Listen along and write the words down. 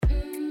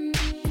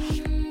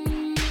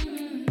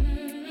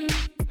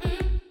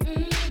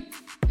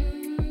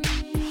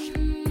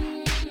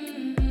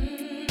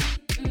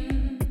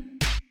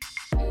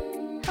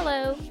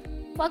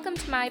Welcome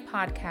to my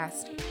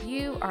podcast.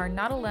 You are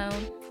not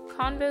alone.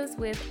 Convos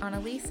with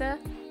Annalisa.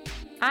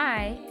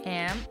 I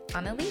am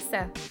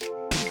Annalisa.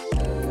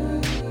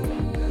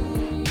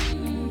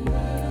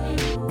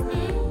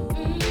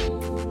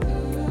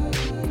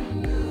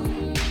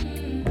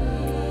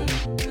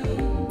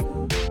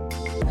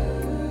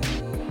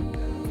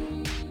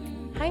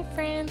 Hi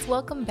friends,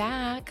 welcome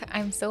back.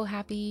 I'm so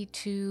happy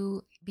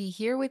to be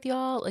here with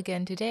y'all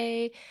again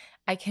today.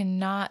 I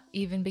cannot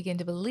even begin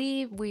to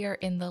believe we are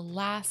in the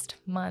last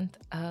month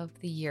of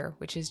the year,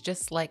 which is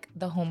just like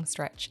the home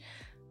stretch.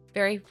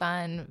 Very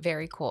fun,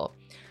 very cool.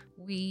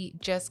 We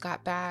just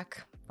got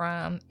back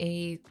from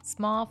a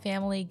small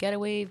family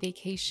getaway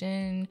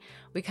vacation.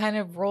 We kind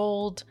of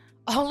rolled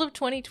all of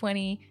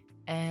 2020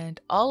 and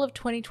all of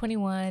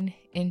 2021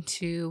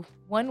 into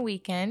one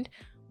weekend.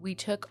 We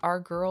took our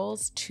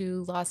girls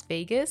to Las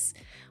Vegas,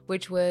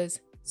 which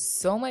was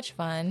so much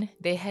fun.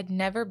 They had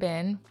never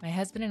been. My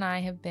husband and I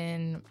have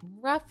been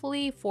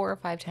roughly 4 or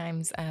 5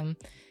 times,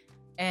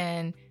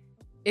 and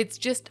it's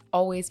just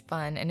always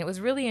fun. And it was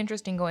really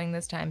interesting going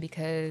this time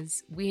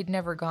because we had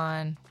never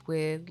gone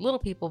with little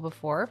people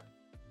before.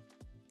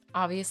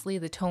 Obviously,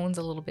 the tone's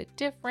a little bit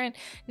different.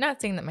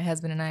 Not saying that my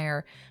husband and I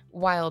are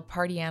wild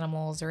party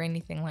animals or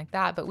anything like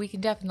that, but we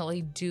can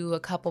definitely do a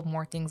couple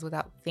more things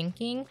without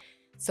thinking.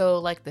 So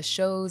like the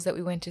shows that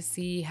we went to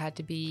see had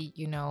to be,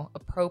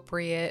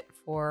 appropriate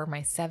for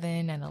my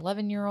 7 and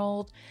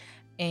 11-year-old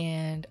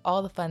and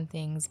all the fun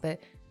things. But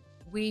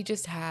we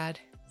just had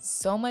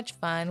so much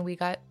fun.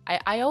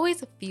 I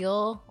always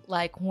feel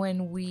like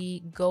when we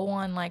go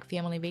on like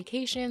family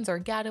vacations or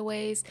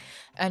getaways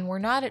and we're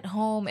not at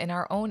home in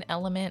our own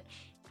element,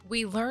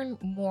 we learn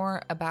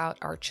more about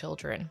our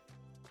children.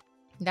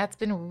 That's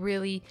been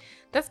really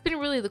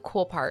the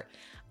cool part.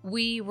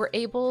 We were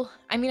able,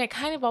 I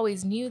kind of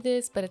always knew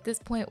this, but at this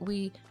point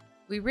we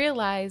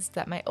realized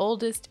that my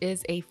oldest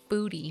is a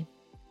foodie.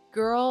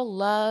 Girl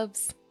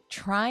loves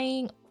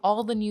trying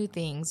all the new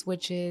things,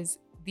 which is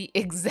the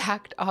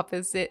exact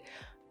opposite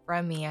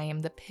from me. I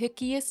am the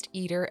pickiest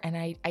eater, and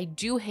I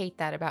do hate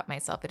that about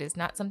myself. It is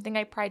not something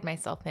I pride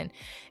myself in.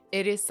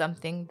 It is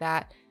something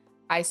that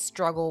I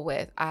struggle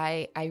with.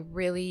 I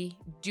really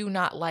do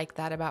not like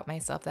that about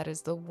myself. That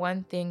is the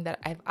one thing that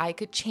if I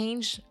could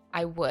change,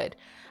 I would.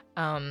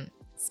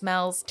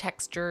 Smells,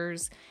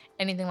 textures,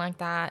 anything like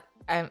that.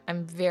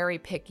 I'm very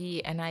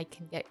picky and I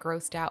can get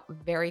grossed out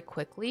very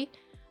quickly.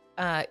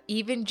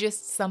 Even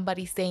just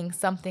somebody saying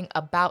something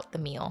about the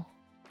meal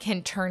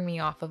can turn me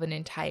off of an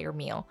entire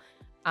meal.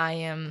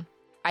 I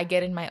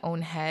get in my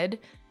own head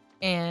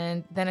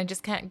and then I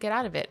just can't get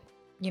out of it.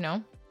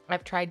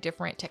 I've tried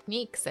different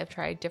techniques. I've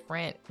tried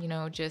different,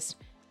 just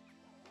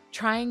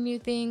trying new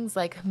things,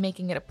 like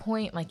making it a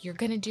point, like you're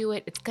going to do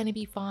it, it's going to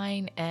be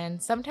fine. And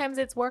sometimes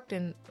it's worked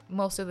and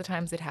most of the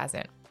times it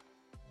hasn't.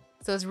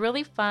 So it's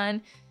really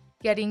fun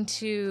getting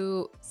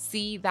to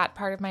see that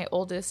part of my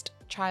oldest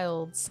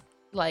child's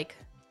life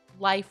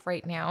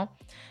right now.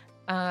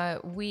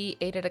 We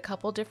ate at a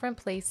couple different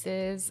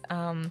places.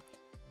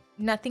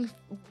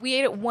 We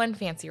ate at one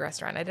fancy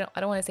restaurant. I don't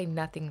want to say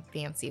nothing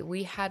fancy.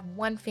 We had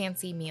one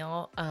fancy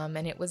meal,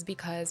 and it was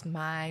because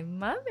my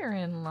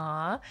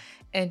mother-in-law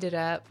ended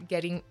up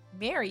getting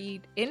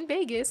married in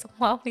Vegas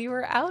while we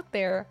were out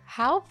there.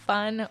 How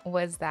fun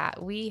was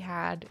that? We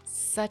had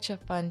such a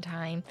fun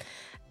time,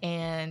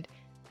 and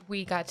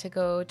we got to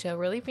go to a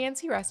really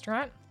fancy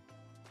restaurant.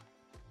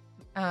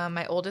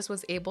 My oldest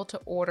was able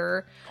to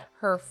order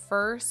her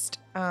first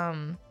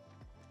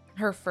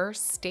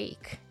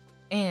steak,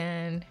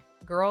 and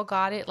girl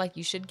got it like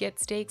you should get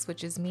steaks,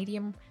 which is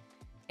medium,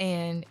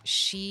 and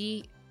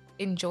she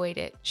enjoyed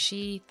it.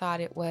 She thought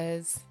it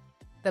was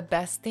the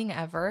best thing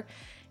ever.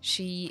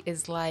 She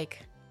is like,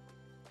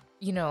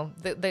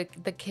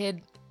 the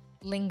kid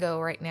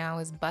lingo right now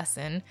is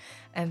bussin',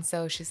 and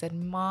so she said,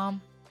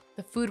 "Mom,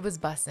 the food was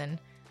bussin'."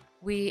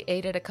 We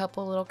ate at a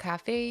couple little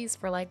cafes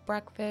for like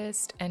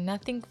breakfast and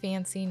nothing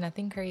fancy,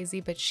 nothing crazy,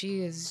 but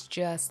she is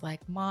just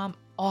like, "Mom,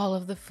 all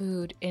of the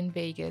food in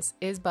Vegas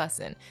is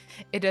bussin'."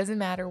 It doesn't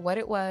matter what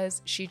it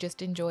was. She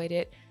just enjoyed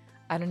it.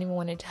 I don't even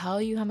want to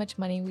tell you how much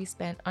money we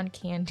spent on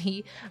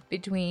candy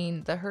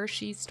between the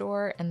Hershey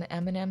store and the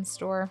M&M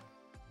store.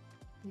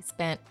 We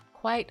spent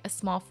quite a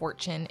small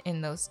fortune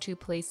in those two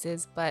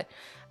places, but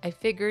I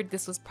figured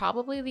this was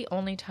probably the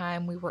only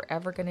time we were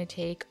ever going to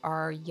take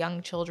our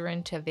young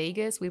children to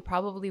Vegas. We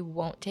probably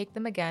won't take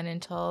them again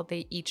until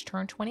they each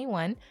turn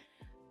 21,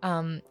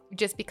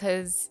 just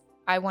because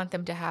I want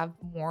them to have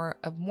more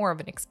of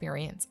an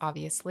experience,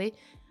 obviously.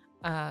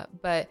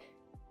 But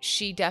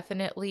she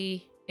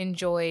definitely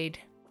enjoyed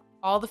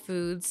all the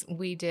foods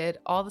we did,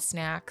 all the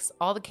snacks,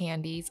 all the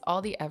candies,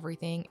 all the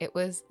everything. It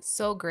was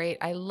so great.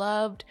 I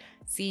loved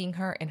seeing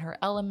her in her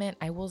element.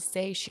 I will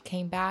say she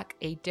came back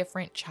a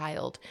different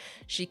child.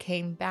 She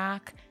came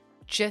back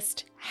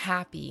just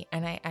happy.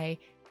 And I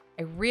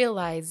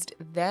realized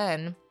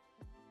then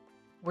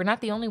we're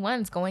not the only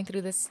ones going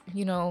through this,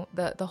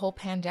 the whole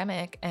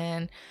pandemic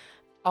and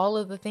all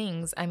of the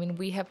things.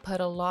 We have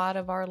put a lot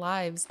of our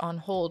lives on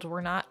hold.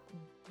 We're not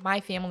my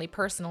family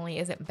personally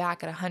isn't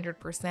back at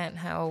 100%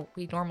 how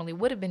we normally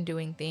would have been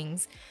doing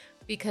things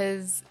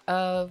because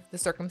of the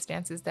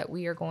circumstances that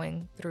we are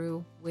going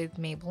through with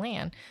Mabel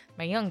Ann,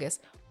 my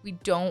youngest. We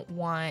don't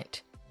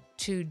want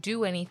to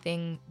do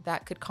anything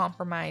that could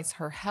compromise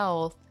her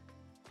health,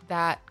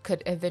 that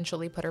could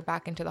eventually put her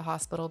back into the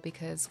hospital,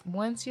 because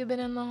once you've been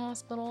in the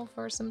hospital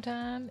for some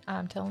time,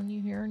 I'm telling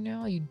you here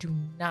now, you do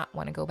not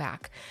want to go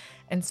back.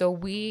 And so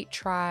we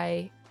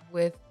try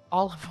with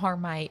all of our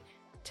might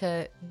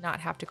to not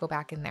have to go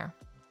back in there.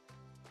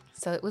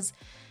 So it was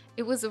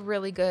a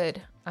really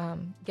good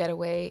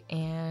getaway.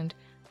 And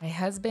my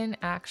husband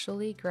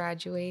actually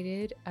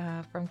graduated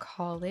from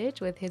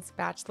college with his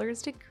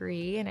bachelor's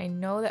degree. And I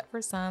know that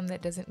for some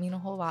that doesn't mean a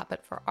whole lot,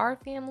 but for our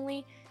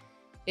family,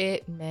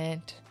 it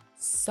meant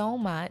so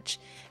much.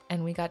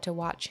 And we got to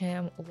watch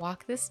him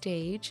walk the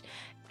stage.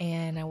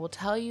 And I will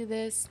tell you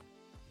this,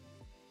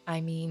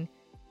 I mean,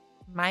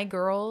 my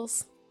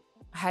girls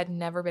had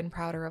never been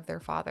prouder of their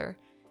father.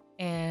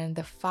 And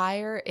the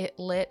fire it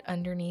lit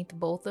underneath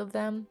both of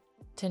them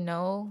to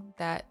know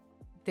that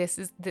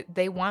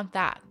they want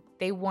that.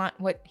 They want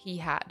what he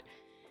had.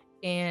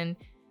 And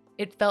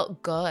it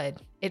felt good.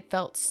 It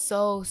felt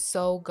so,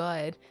 so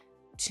good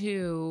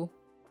to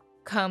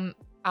come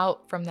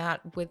out from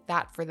that with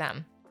that for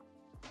them.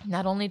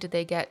 Not only did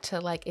they get to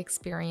like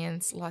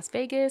experience Las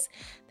Vegas,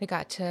 they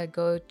got to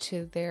go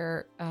to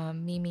their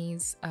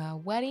Mimi's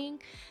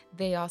wedding.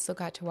 They also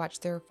got to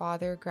watch their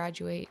father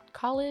graduate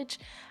college.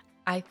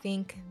 I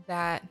think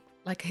that,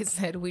 like I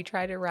said, we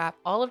try to wrap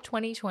all of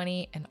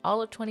 2020 and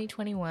all of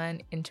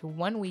 2021 into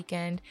one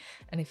weekend.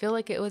 And I feel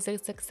like it was a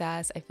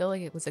success. I feel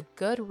like it was a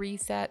good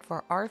reset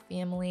for our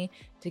family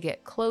to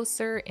get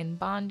closer in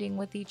bonding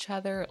with each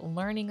other,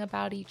 learning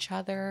about each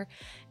other,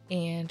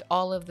 and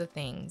all of the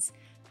things.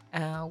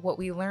 What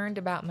we learned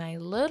about my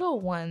little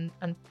one,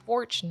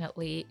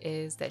 unfortunately,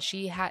 is that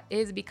she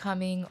is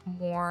becoming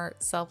more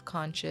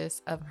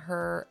self-conscious of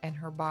her and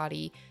her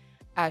body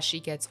as she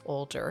gets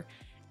older.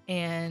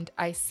 And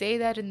I say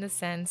that in the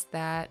sense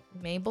that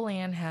Mabel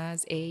Ann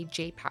has a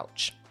J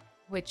pouch,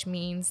 which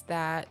means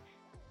that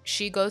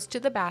she goes to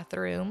the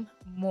bathroom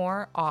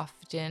more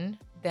often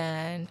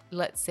than,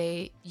 let's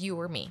say, you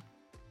or me.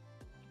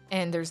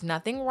 And there's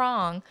nothing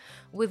wrong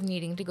with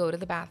needing to go to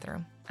the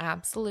bathroom.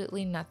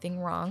 Absolutely nothing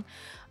wrong.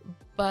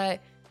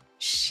 But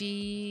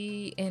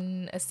she,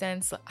 in a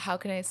sense, how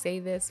can I say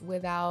this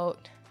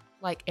without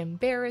like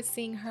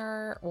embarrassing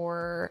her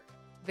or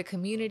the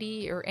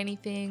community or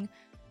anything?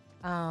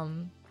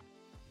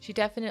 She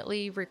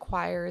definitely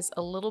requires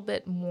a little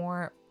bit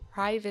more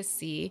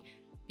privacy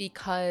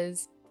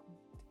because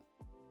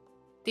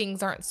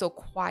things aren't so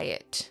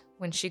quiet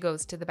when she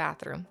goes to the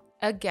bathroom.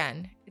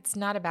 Again, it's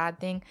not a bad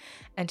thing.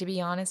 And to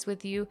be honest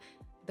with you,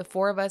 the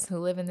four of us who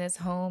live in this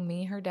home,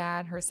 me, her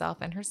dad, herself,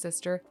 and her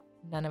sister,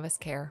 none of us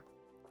care.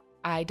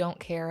 I don't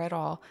care at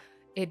all.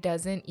 It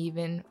doesn't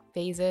even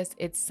faze us.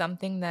 It's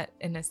something that,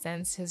 in a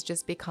sense, has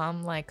just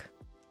become like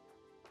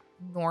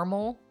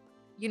normal,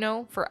 you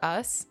know, for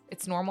us.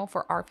 It's normal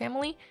for our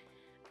family.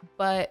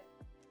 But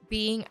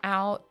being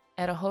out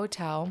at a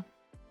hotel,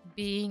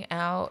 being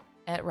out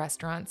at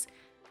restaurants,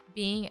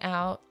 being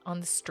out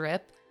on the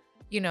strip,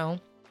 you know,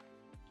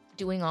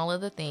 doing all of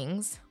the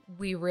things,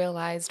 we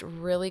realized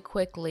really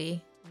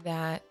quickly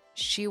that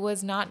she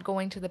was not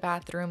going to the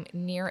bathroom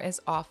near as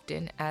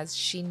often as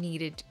she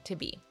needed to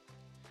be.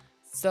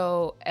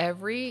 So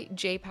every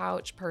J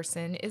pouch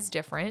person is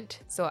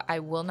different. So I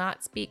will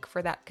not speak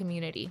for that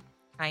community.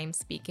 I am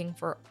speaking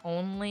for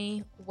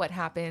only what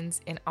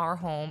happens in our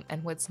home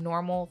and what's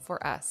normal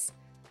for us.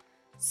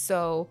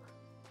 So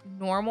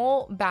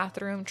normal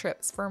bathroom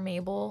trips for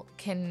Mabel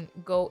can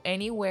go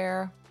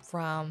anywhere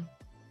from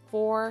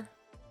 4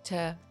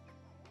 to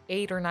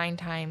 8 or 9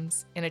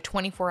 times in a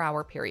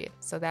 24-hour period.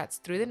 So that's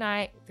through the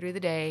night, through the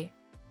day,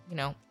 you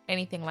know,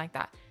 anything like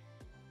that.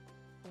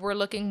 We're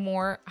looking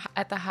more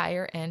at the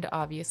higher end,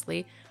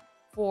 obviously.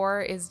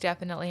 4 is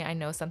definitely, I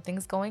know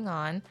something's going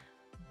on,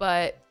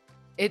 but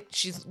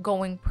she's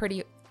going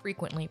pretty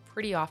frequently,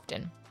 pretty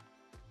often.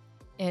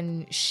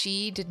 And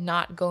she did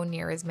not go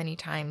near as many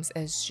times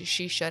as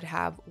she should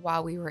have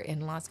while we were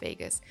in Las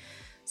Vegas.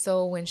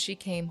 So when she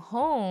came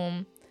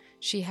home,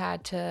 she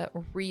had to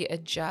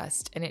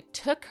readjust, and it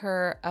took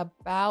her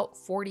about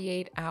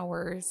 48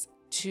 hours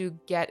to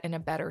get in a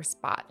better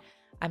spot.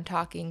 I'm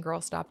talking girl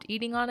stopped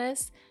eating on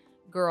us.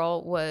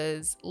 Girl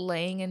was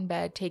laying in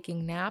bed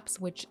taking naps,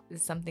 which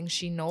is something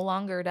she no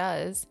longer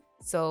does.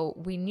 So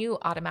we knew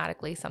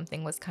automatically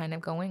something was kind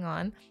of going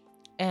on,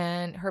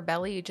 and her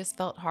belly just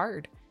felt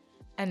hard.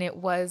 And it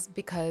was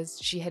because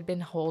she had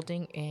been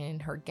holding in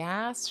her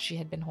gas, she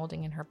had been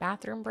holding in her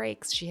bathroom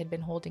breaks, she had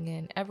been holding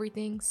in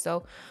everything.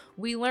 So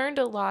we learned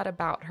a lot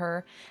about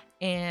her.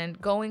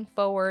 And going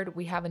forward,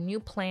 we have a new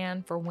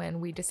plan for when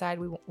we decide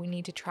we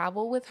need to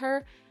travel with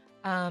her.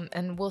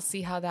 And we'll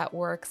see how that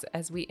works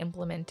as we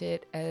implement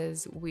it,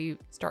 as we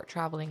start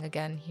traveling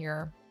again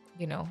here,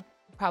 you know,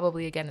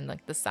 probably again in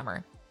like the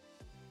summer.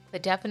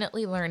 But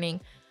definitely learning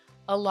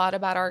a lot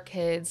about our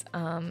kids.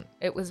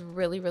 It was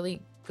really,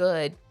 really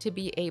good to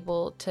be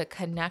able to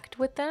connect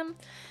with them.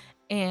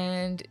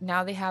 And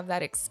now they have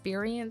that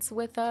experience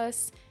with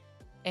us.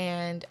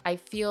 And I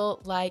feel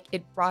like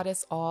it brought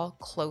us all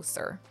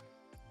closer.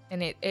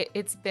 And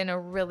it's been a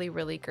really,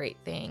 really great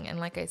thing. And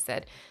like I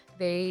said,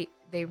 they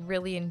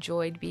really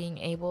enjoyed being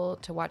able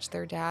to watch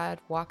their dad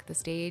walk the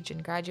stage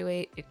and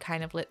graduate. It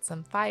kind of lit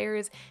some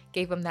fires,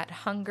 gave them that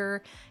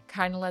hunger,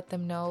 kind of let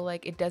them know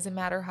like it doesn't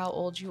matter how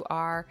old you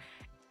are,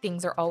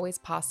 things are always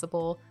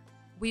possible.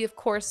 We of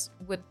course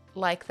would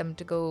like them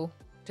to go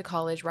to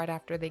college right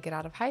after they get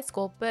out of high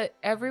school, but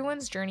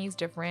everyone's journey is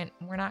different.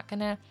 We're not going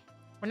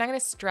to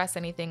stress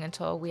anything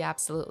until we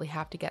absolutely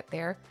have to get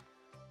there.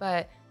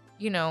 But,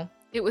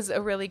 it was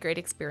a really great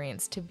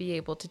experience to be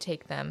able to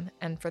take them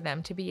and for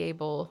them to be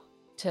able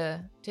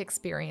to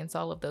experience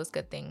all of those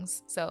good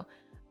things. So,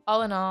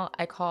 all in all,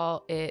 I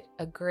call it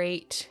a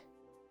great,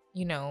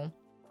 a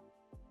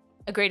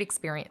great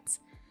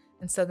experience.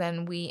 And so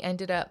then we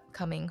ended up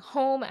coming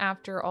home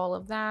after all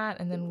of that.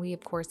 And then we,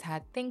 of course,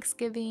 had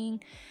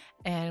Thanksgiving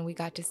and we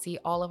got to see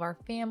all of our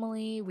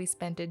family. We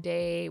spent a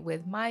day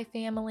with my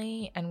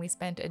family and we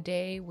spent a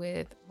day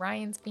with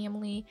Ryan's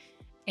family.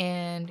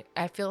 And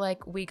I feel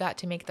like we got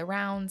to make the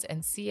rounds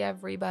and see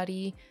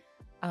everybody.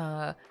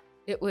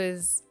 It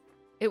was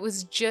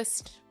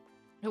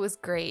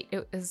great.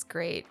 It was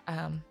great.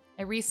 I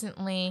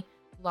recently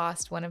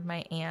lost one of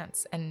my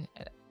aunts, and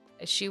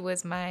she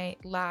was my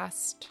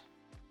last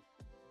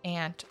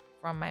aunt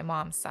from my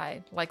mom's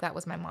side. Like, that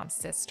was my mom's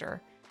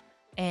sister.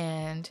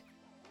 And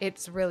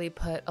it's really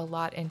put a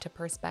lot into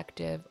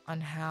perspective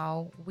on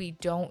how we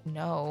don't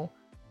know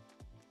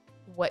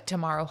what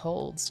tomorrow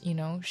holds.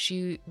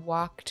 She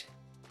walked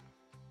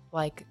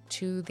like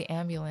to the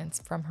ambulance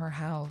from her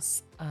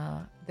house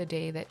the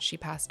day that she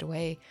passed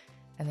away,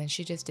 and then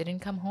she just didn't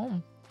come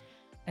home.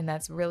 And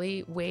that's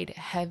really weighed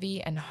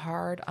heavy and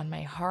hard on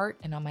my heart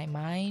and on my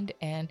mind.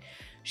 And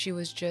she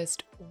was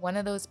just one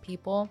of those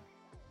people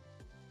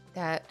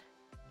that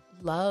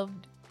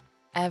loved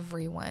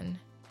everyone.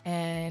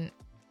 And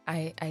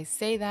I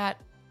say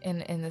that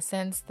in the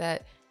sense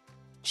that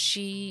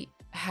she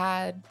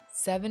had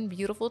 7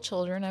 beautiful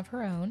children of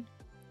her own.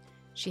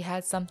 She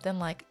had something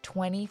like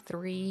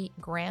 23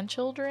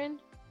 grandchildren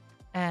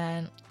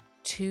and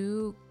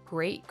 2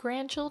 great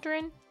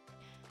grandchildren.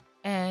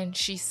 And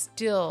she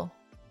still,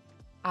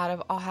 out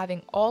of all,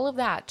 having all of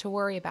that to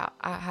worry about,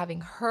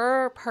 having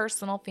her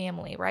personal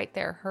family right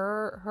there,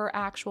 her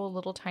actual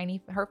little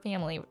tiny, her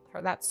family,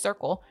 that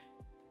circle,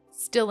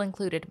 still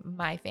included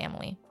my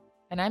family.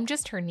 And I'm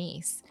just her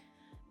niece.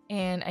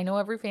 And I know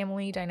every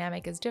family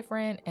dynamic is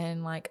different.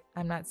 And like,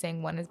 I'm not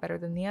saying one is better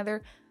than the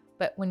other.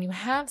 But when you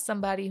have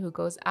somebody who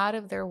goes out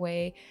of their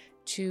way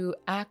to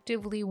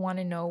actively want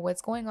to know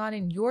what's going on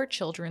in your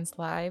children's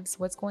lives,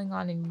 what's going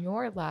on in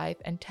your life,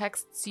 and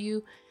texts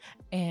you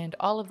and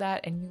all of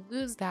that, and you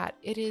lose that,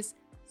 it is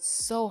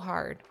so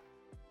hard.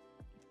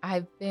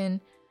 I've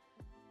been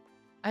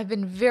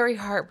very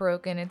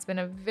heartbroken. It's been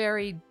a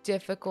very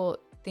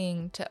difficult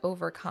thing to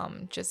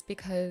overcome just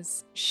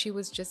because she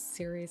was just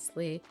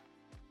seriously,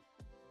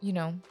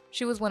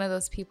 she was one of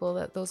those people,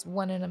 that those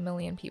 1 in a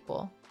million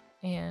people,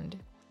 and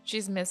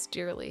she's missed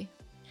dearly.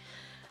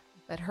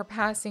 But her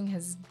passing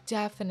has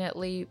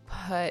definitely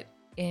put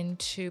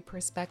into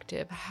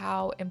perspective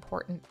how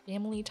important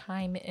family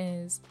time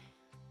is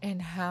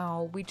and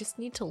how we just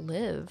need to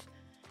live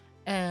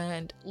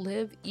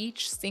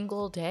each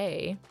single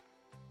day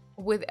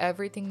with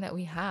everything that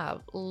we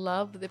have.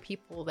 Love the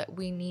people that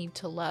we need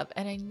to love.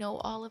 And I know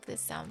all of this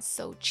sounds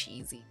so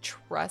cheesy.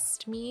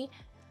 Trust me.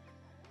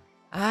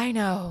 I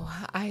know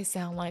I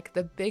sound like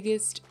the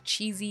biggest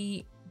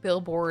cheesy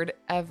billboard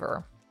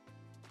ever.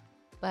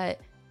 But,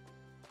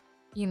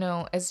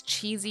 as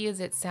cheesy as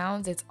it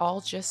sounds, it's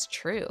all just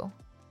true.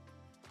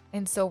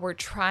 And so we're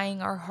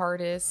trying our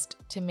hardest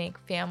to make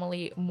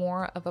family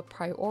more of a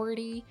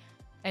priority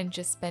and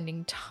just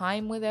spending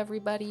time with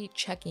everybody,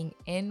 checking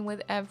in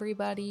with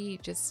everybody,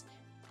 just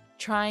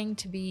trying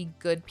to be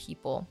good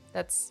people.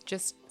 That's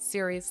just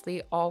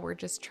seriously all we're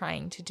just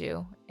trying to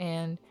do.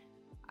 And,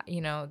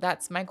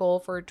 that's my goal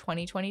for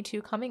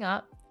 2022 coming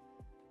up.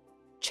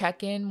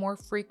 Check in more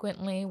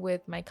frequently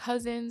with my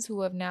cousins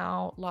who have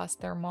now lost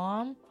their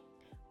mom.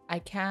 I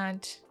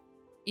can't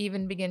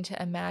even begin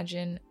to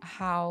imagine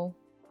how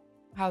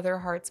their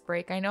hearts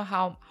break. I know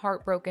how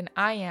heartbroken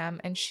I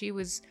am, and she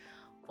was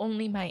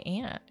only my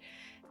aunt.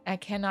 I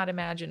cannot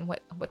imagine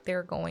what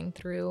they're going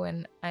through,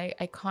 and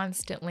I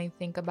constantly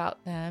think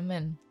about them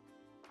and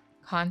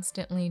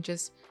constantly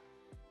just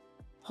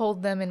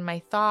hold them in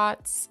my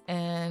thoughts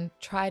and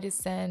try to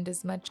send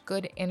as much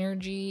good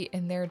energy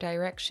in their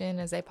direction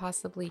as I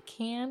possibly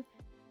can,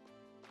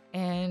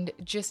 and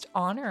just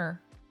honor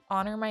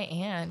my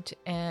aunt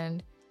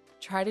and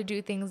try to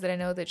do things that I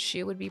know that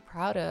she would be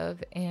proud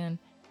of. And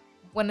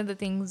one of the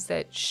things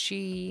that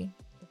she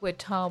would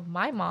tell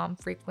my mom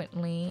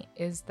frequently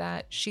is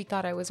that she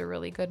thought I was a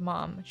really good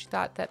mom. She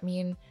thought that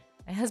me and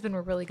my husband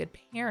were really good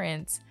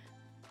parents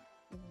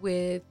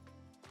with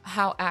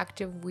how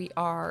active we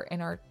are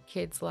in our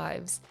kids'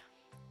 lives.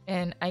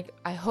 And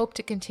I hope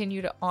to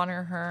continue to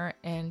honor her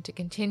and to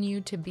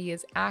continue to be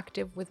as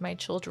active with my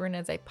children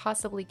as I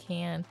possibly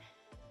can,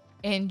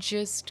 and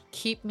just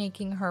keep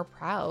making her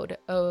proud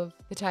of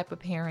the type of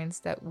parents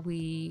that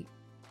we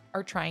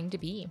are trying to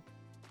be,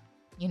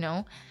 you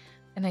know?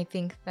 And I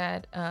think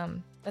that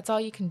that's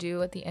all you can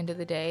do at the end of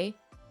the day.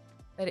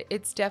 But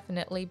it's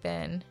definitely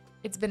been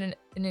an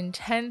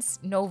intense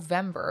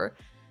November.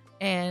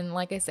 And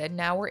like I said,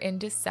 now we're in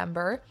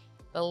December,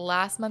 the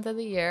last month of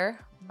the year.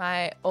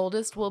 My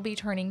oldest will be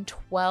turning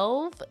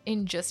 12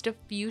 in just a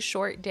few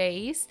short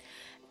days.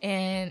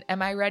 And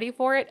am I ready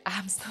for it?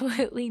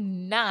 Absolutely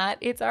not.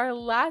 It's our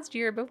last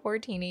year before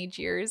teenage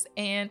years,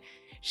 and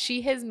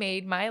she has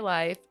made my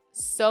life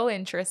so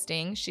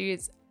interesting. She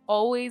is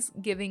always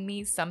giving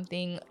me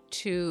something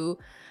to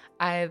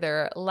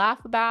either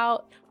laugh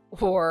about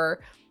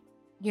or,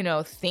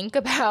 think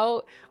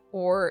about,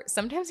 or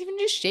sometimes even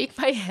just shake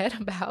my head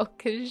about,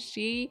 because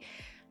she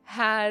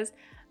has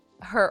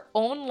her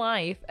own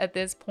life at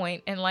this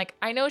point. And like,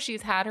 I know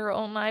she's had her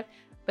own life,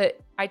 but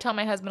I tell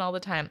my husband all the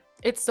time,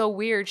 it's so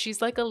weird. She's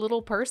like a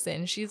little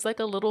person. She's like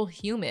a little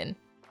human.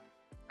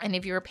 And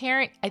if you're a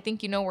parent, I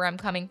think you know where I'm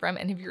coming from.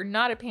 And if you're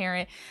not a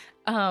parent,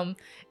 um,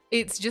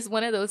 it's just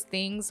one of those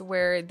things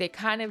where they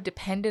kind of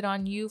depended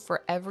on you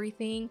for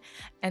everything.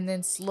 And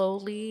then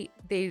slowly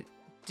they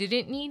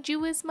didn't need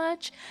you as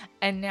much.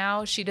 And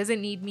now she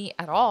doesn't need me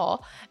at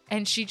all.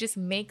 And she just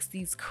makes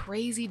these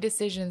crazy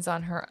decisions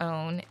on her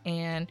own.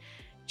 And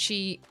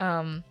she's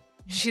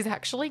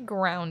actually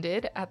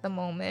grounded at the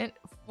moment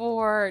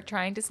for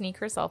trying to sneak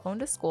her cell phone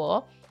to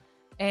school.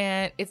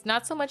 And it's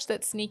not so much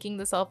that sneaking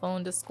the cell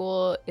phone to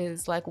school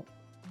is like,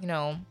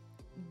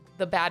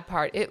 the bad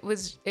part.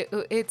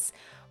 It's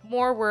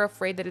more we're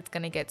afraid that it's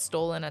going to get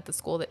stolen at the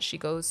school that she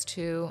goes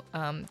to.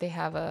 They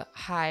have a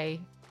high,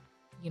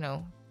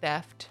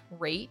 theft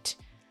rate.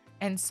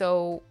 And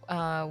so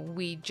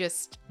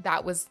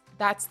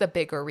that's the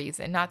bigger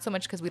reason. Not so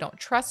much because we don't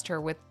trust her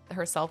with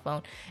her cell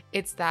phone.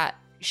 It's that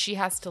she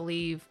has to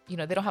leave,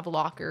 they don't have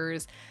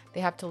lockers. They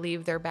have to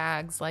leave their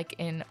bags like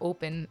in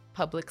open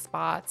public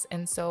spots.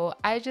 And so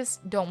I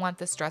just don't want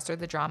the stress or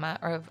the drama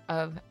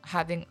of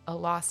having a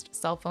lost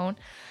cell phone.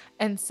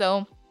 And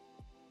so,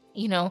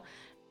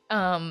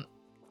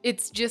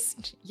 it's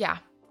just, yeah,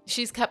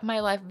 she's kept my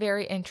life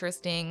very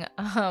interesting.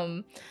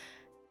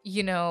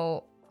 You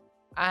know,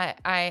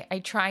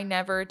 I try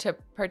never to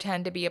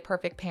pretend to be a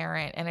perfect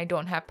parent, and I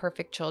don't have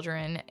perfect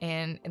children,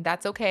 and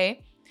that's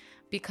okay,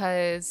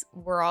 because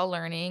we're all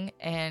learning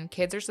and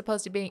kids are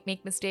supposed to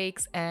make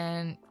mistakes.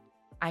 And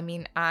I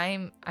mean,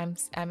 I'm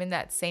in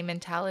that same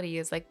mentality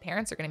as like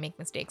parents are going to make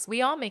mistakes.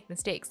 We all make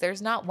mistakes.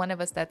 There's not one of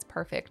us that's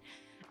perfect.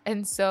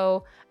 And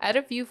so I had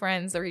a few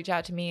friends that reached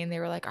out to me and they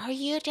were like, "Are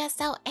you just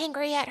so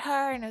angry at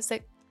her?" And I was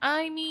like,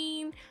 I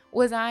mean,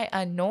 was I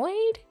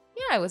annoyed?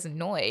 Yeah, I was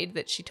annoyed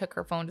that she took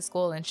her phone to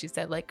school, and she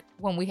said like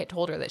when we had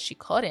told her that she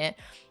couldn't.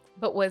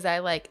 But was I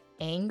like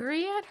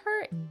angry at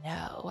her?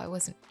 No, I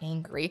wasn't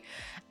angry.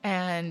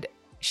 And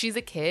she's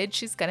a kid.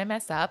 She's going to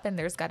mess up, and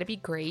there's got to be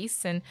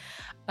grace, and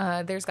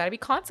there's got to be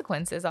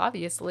consequences,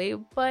 obviously.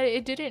 But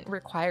it didn't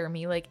require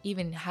me like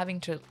even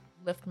having to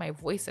lift my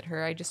voice at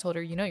her. I just told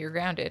her, you're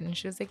grounded. And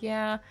she was like,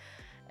 yeah.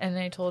 And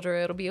then I told her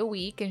it'll be a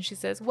week. And she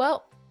says,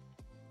 well,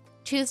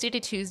 Tuesday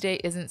to Tuesday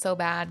isn't so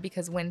bad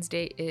because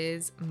Wednesday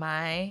is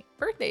my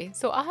birthday.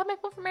 So I'll have my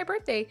phone for my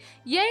birthday.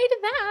 Yay to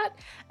that.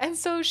 And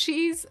so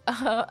she's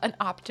an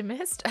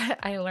optimist.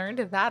 I learned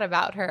that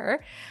about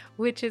her,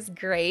 which is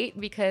great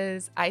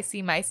because I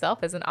see myself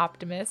as an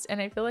optimist,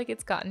 and I feel like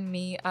it's gotten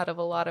me out of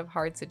a lot of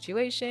hard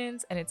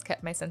situations, and it's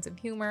kept my sense of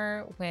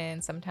humor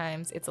when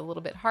sometimes it's a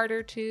little bit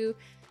harder to.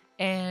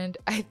 And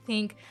I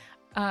think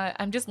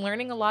I'm just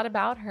learning a lot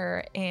about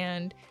her.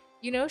 And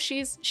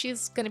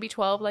she's going to be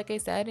 12, like I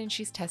said, and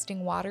she's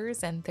testing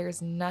waters, and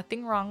there's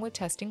nothing wrong with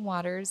testing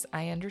waters.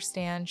 I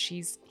understand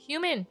she's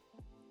human.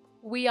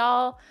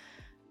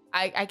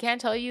 I can't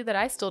tell you that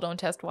I still don't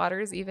test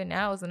waters even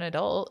now as an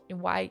adult.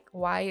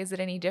 Why is it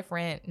any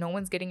different? No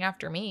one's getting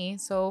after me.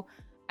 So,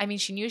 I mean,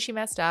 she knew she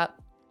messed up.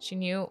 She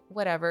knew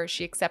whatever.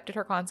 She accepted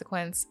her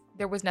consequence.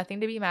 There was nothing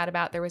to be mad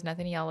about. There was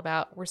nothing to yell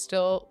about. We're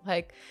still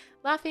like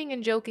laughing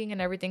and joking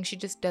and everything. She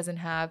just doesn't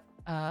have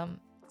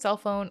cell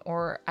phone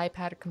or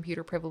iPad or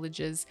computer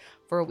privileges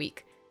for a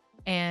week.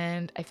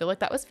 And I feel like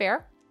that was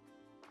fair.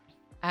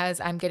 As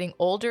I'm getting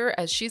older,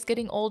 as she's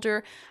getting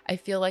older, I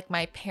feel like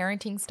my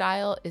parenting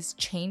style is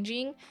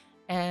changing.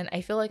 And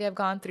I feel like I've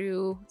gone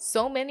through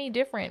so many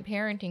different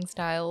parenting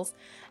styles.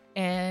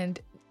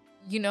 And,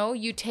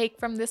 you take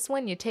from this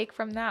one, you take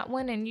from that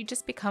one, and you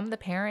just become the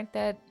parent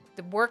that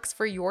works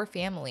for your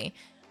family.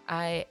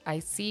 I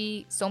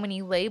see so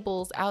many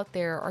labels out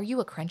there. Are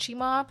you a crunchy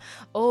mom?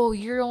 Oh,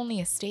 you're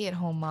only a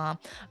stay-at-home mom.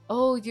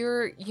 Oh,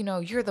 you're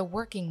the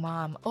working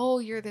mom. Oh,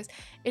 you're this.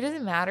 It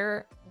doesn't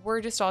matter.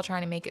 We're just all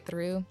trying to make it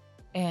through,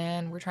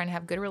 and we're trying to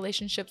have good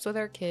relationships with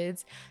our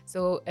kids.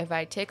 So if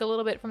I take a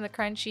little bit from the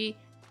crunchy,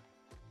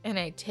 and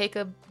I take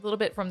a little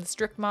bit from the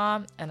strict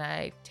mom, and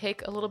I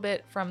take a little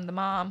bit from the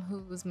mom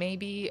who's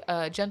maybe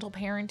gentle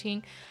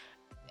parenting,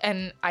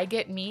 and I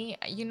get me,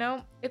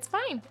 it's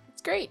fine.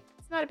 It's great.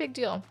 It's not a big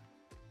deal.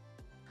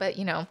 But,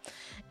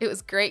 it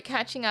was great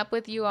catching up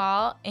with you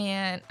all,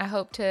 and I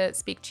hope to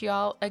speak to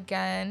y'all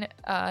again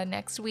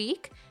next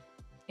week.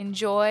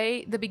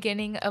 Enjoy the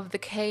beginning of the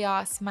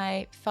chaos,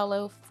 my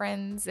fellow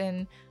friends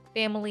and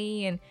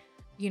family, and,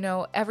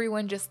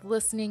 everyone just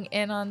listening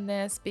in on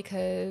this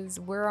because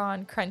we're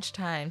on crunch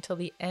time till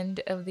the end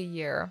of the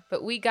year.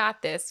 But we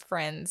got this,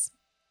 friends.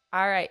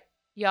 All right.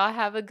 Y'all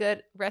have a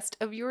good rest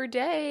of your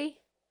day.